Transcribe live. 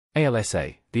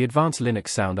ALSA, the Advanced Linux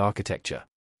Sound Architecture.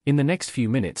 In the next few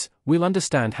minutes, we'll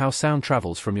understand how sound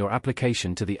travels from your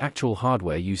application to the actual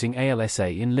hardware using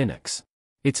ALSA in Linux.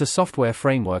 It's a software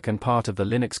framework and part of the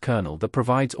Linux kernel that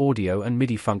provides audio and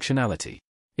MIDI functionality.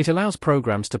 It allows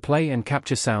programs to play and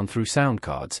capture sound through sound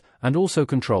cards, and also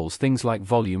controls things like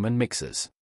volume and mixers.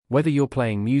 Whether you're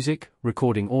playing music,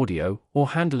 recording audio, or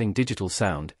handling digital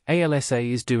sound,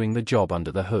 ALSA is doing the job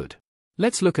under the hood.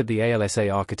 Let's look at the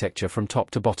ALSA architecture from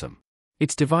top to bottom.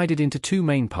 It's divided into two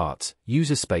main parts,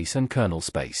 user space and kernel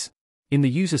space. In the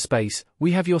user space,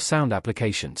 we have your sound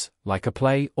applications, like a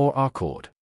play or rcord.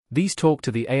 These talk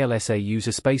to the ALSA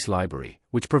user space library,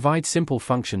 which provides simple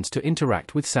functions to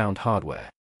interact with sound hardware.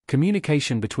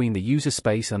 Communication between the user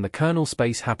space and the kernel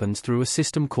space happens through a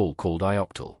system call called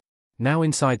ioctl. Now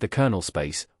inside the kernel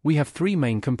space, we have three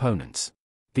main components.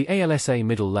 The ALSA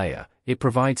middle layer, it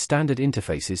provides standard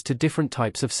interfaces to different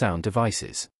types of sound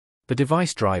devices. The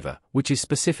device driver, which is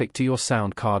specific to your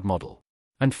sound card model.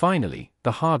 And finally,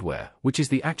 the hardware, which is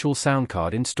the actual sound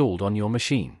card installed on your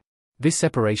machine. This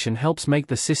separation helps make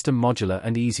the system modular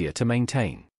and easier to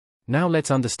maintain. Now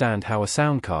let's understand how a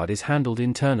sound card is handled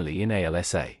internally in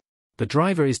ALSA. The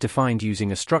driver is defined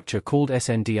using a structure called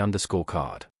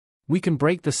snd_card. We can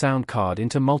break the sound card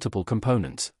into multiple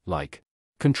components, like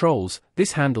controls.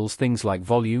 This handles things like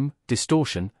volume,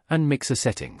 distortion, and mixer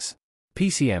settings.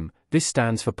 PCM, this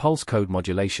stands for pulse code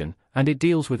modulation, and it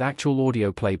deals with actual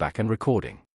audio playback and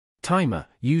recording. Timer,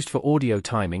 used for audio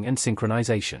timing and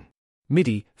synchronization.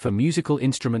 MIDI, for musical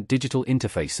instrument digital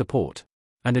interface support.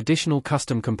 And additional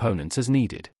custom components as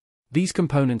needed. These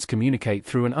components communicate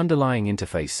through an underlying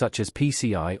interface such as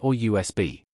PCI or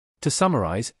USB. To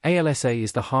summarize, ALSA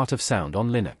is the heart of sound on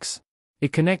Linux.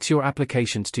 It connects your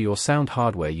applications to your sound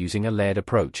hardware using a layered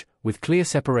approach, with clear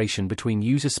separation between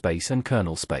user space and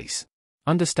kernel space.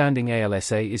 Understanding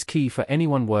ALSA is key for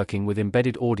anyone working with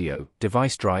embedded audio,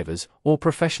 device drivers, or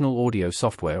professional audio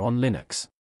software on Linux.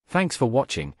 Thanks for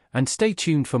watching, and stay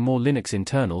tuned for more Linux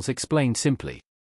internals explained simply.